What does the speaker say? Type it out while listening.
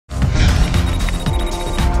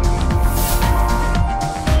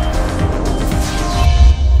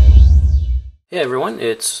Hey everyone,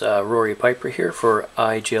 it's Rory Piper here for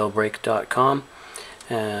iJailbreak.com,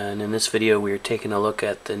 and in this video we are taking a look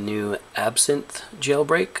at the new Absinthe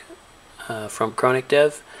jailbreak from Chronic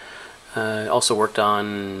Dev. Also worked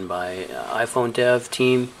on by iPhone dev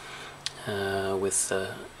team with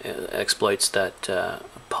exploits that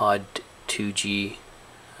Pod 2G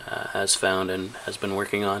has found and has been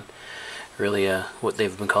working on. Really what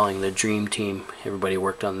they've been calling the dream team. Everybody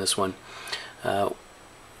worked on this one.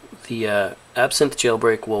 The Absinthe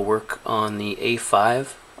jailbreak will work on the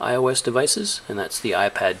A5 iOS devices, and that's the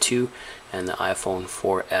iPad 2 and the iPhone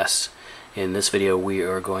 4S. In this video we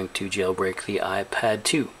are going to jailbreak the iPad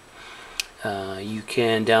 2. You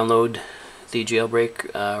can download the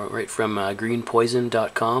jailbreak right from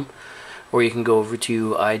greenpoison.com, or you can go over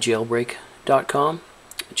to iJailbreak.com,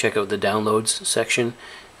 check out the downloads section,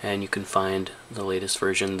 and you can find the latest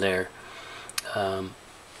version there.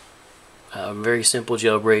 Very simple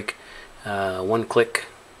jailbreak. One click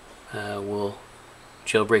will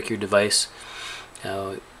jailbreak your device.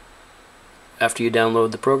 After you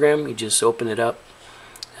download the program, you just open it up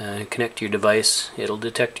and connect to your device. It'll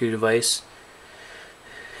detect your device,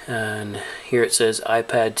 and here it says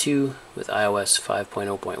iPad 2 with iOS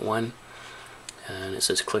 5.0.1, and it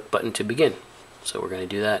says click button to begin. So we're going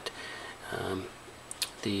to do that.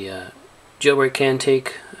 The jailbreak can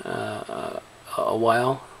take a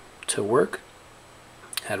while to work.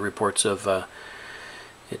 Had reports of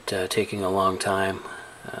it taking a long time,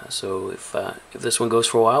 so if this one goes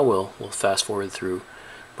for a while, we'll fast forward through,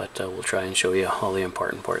 but we'll try and show you all the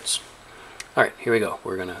important parts. Alright, here we go.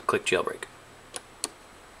 We're gonna click jailbreak.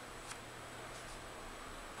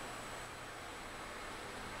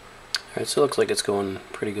 Alright, so it looks like it's going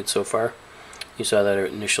pretty good so far. You saw that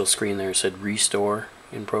initial screen there said restore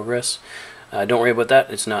in progress. Don't worry about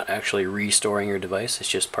that. It's not actually restoring your device. It's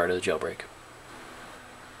just part of the jailbreak.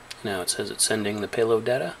 Now it says it's sending the payload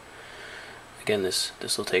data. Again, this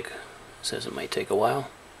will take, it says it might take a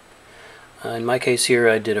while. In my case here,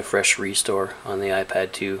 I did a fresh restore on the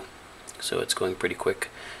iPad 2, so it's going pretty quick.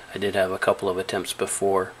 I did have a couple of attempts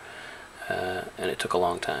before, and it took a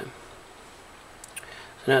long time.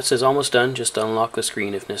 So now it says almost done. Just unlock the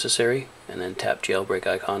screen if necessary, and then tap jailbreak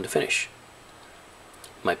icon to finish.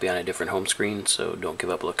 Might be on a different home screen, so don't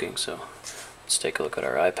give up looking. So let's take a look at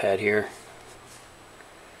our iPad here.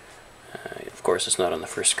 Of course it's not on the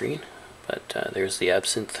first screen, but there's the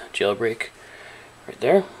Absinthe jailbreak right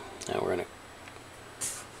there. Now we're going to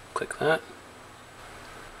click that.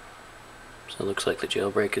 So it looks like the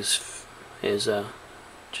jailbreak is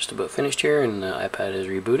just about finished here, and the iPad is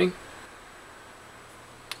rebooting.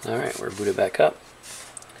 Alright, we're booted back up.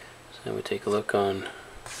 So we take a look on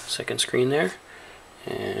the second screen there,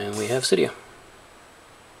 and we have Cydia.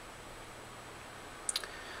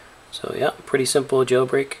 So yeah, pretty simple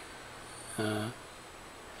jailbreak.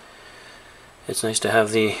 It's nice to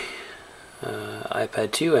have the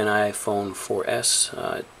iPad 2 and iPhone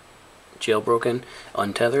 4S jailbroken,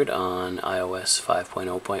 untethered on iOS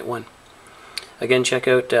 5.0.1. Again, check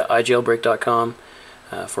out iJailbreak.com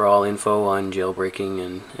for all info on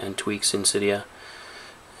jailbreaking and tweaks in Cydia,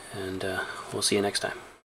 and we'll see you next time.